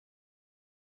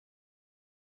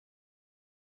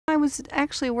I was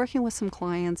actually working with some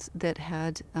clients that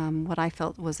had what I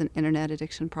felt was an internet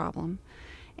addiction problem.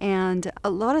 And a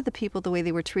lot of the people, the way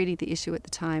they were treating the issue at the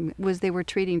time was they were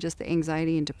treating just the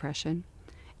anxiety and depression.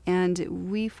 And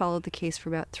we followed the case for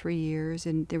about 3 years,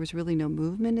 and there was really no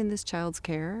movement in this child's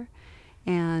care,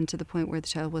 and to the point where the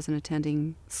child wasn't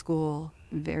attending school,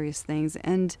 various things.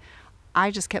 And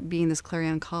I just kept being this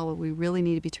clarion call, well, we really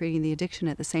need to be treating the addiction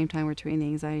at the same time we're treating the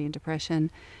anxiety and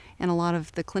depression. And a lot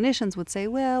of the clinicians would say,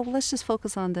 well, let's just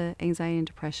focus on the anxiety and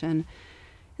depression.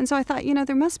 And so I thought,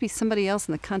 there must be somebody else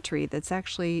in the country that's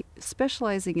actually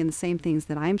specializing in the same things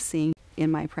that I'm seeing in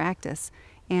my practice,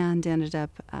 and ended up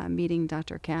meeting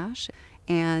Dr. Cash.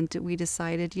 And we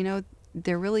decided,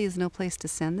 there really is no place to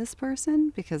send this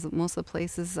person because most of the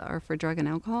places are for drug and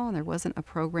alcohol, and there wasn't a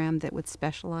program that would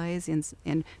specialize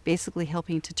in basically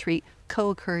helping to treat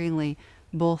co-occurringly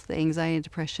both the anxiety and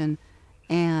depression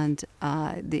and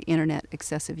the internet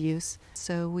excessive use.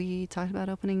 So we talked about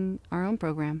opening our own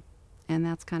program, and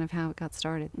that's kind of how it got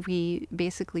started. We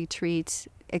basically treat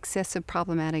excessive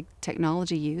problematic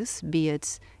technology use, be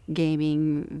it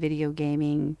gaming, video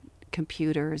gaming,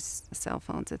 computers, cell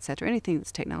phones, etc., anything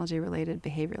that's technology related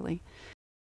behaviorally.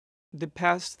 The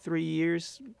past 3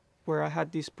 years where I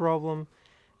had this problem,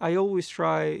 I always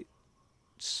try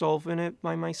solving it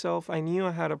by myself. I knew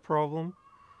I had a problem,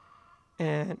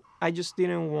 and I just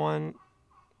didn't want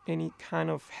any kind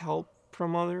of help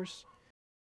from others.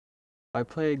 I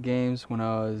played games when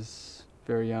I was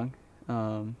very young.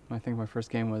 I think my first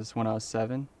game was when I was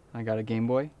 7. I got a Game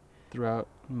Boy. Throughout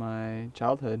my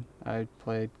childhood, I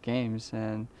played games,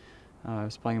 and I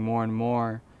was playing more and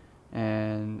more,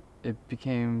 and it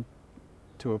became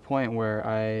to a point where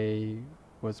I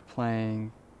was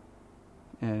playing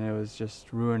and it was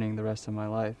just ruining the rest of my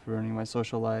life, ruining my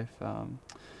social life,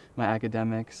 my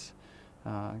academics,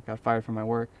 got fired from my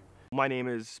work. My name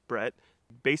is Brett.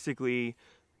 Basically,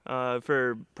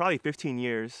 for probably 15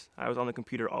 years, I was on the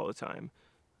computer all the time.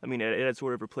 I mean, it had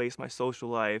sort of replaced my social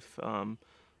life,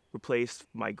 replaced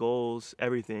my goals,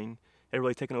 everything. It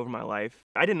really taken over my life.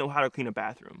 I didn't know how to clean a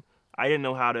bathroom. I didn't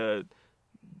know how to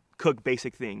cook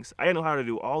basic things. I didn't know how to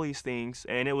do all these things,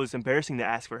 and it was embarrassing to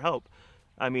ask for help.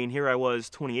 I mean, here I was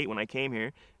 28 when I came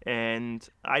here, and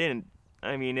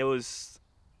it was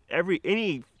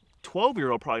any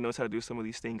 12-year-old probably knows how to do some of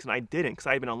these things, and I didn't because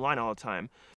I had been online all the time.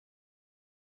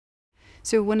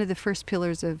 So one of the first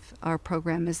pillars of our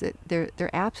program is that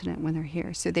they're abstinent when they're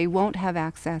here. So they won't have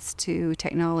access to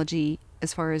technology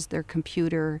as far as their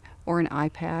computer or an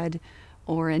iPad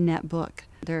or a netbook.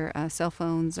 Their cell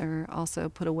phones are also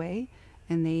put away,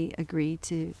 and they agree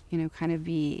to, kind of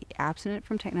be abstinent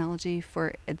from technology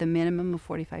for at the minimum of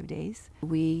 45 days.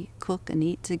 We cook and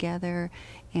eat together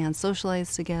and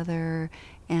socialize together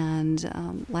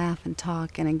and laugh and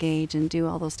talk and engage and do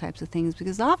all those types of things,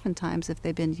 because oftentimes if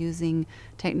they've been using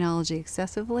technology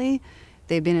excessively,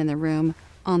 they've been in the room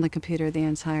on the computer the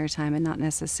entire time and not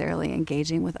necessarily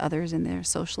engaging with others in their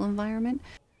social environment.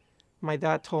 My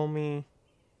dad told me,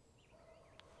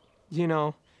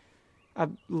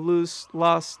 I've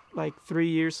lost like 3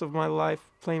 years of my life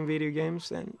playing video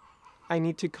games, and I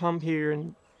need to come here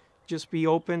and just be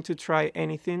open to try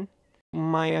anything.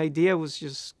 My idea was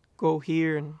just go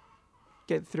here and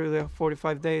get through the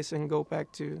 45 days and go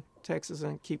back to Texas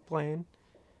and keep playing.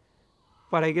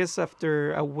 But I guess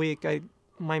after a week,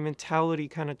 my mentality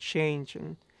kind of changed,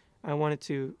 and I wanted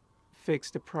to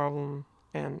fix the problem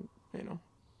and,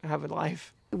 have a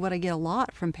life. What I get a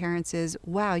lot from parents is,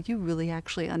 wow, you really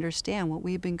actually understand what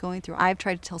we've been going through. I've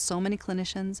tried to tell so many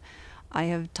clinicians. I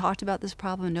have talked about this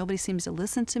problem and nobody seems to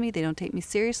listen to me. They don't take me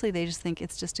seriously. They just think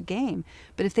it's just a game.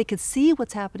 But if they could see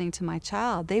what's happening to my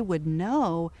child, they would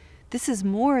know this is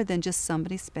more than just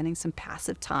somebody spending some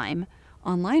passive time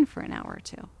online for an hour or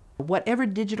two. Whatever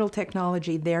digital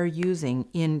technology they're using,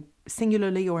 in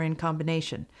singularly or in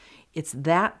combination, it's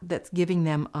that's giving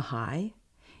them a high.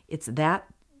 It's that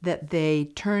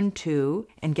they turn to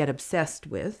and get obsessed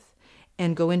with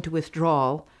and go into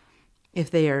withdrawal if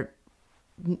they are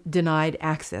denied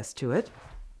access to it.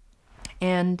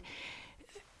 And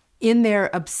in their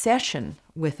obsession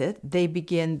with it, they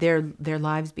begin, their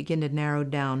lives begin to narrow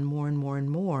down more and more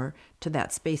and more to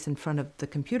that space in front of the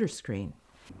computer screen.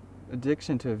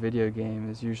 Addiction to a video game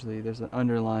is usually, there's an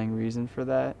underlying reason for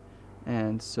that.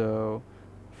 And so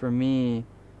for me,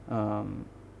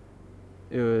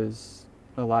 it was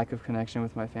a lack of connection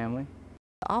with my family.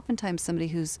 Oftentimes somebody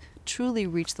who's truly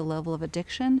reached the level of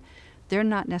addiction, they're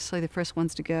not necessarily the first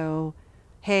ones to go,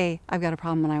 hey, I've got a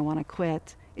problem and I want to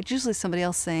quit. It's usually somebody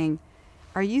else saying,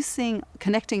 are you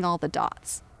connecting all the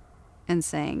dots and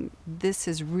saying, this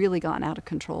has really gotten out of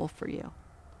control for you?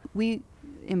 We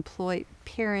employ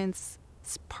parents,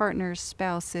 partners,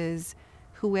 spouses,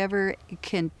 whoever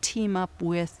can team up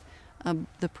with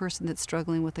the person that's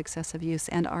struggling with excessive use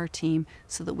and our team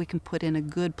so that we can put in a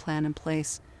good plan in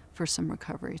place for some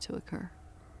recovery to occur.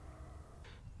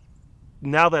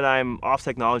 Now that I'm off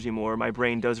technology more, my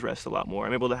brain does rest a lot more.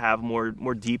 I'm able to have more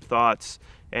deep thoughts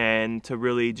and to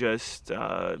really just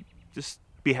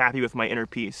be happy with my inner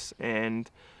peace. And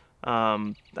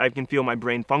I can feel my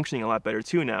brain functioning a lot better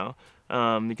too now,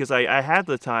 because I had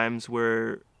the times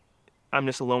where I'm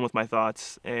just alone with my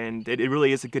thoughts, and it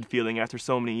really is a good feeling after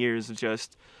so many years of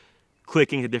just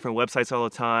clicking to different websites all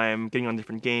the time, getting on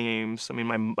different games. I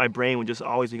mean, my brain would just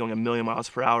always be going a million miles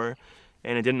per hour,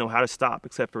 and I didn't know how to stop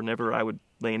except for whenever I would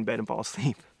lay in bed and fall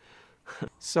asleep.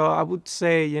 So I would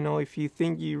say, if you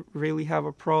think you really have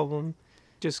a problem,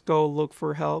 just go look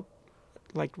for help,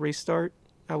 like reSTART.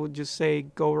 I would just say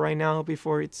go right now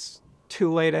before it's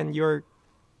too late and you're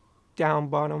down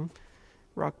bottom,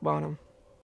 rock bottom.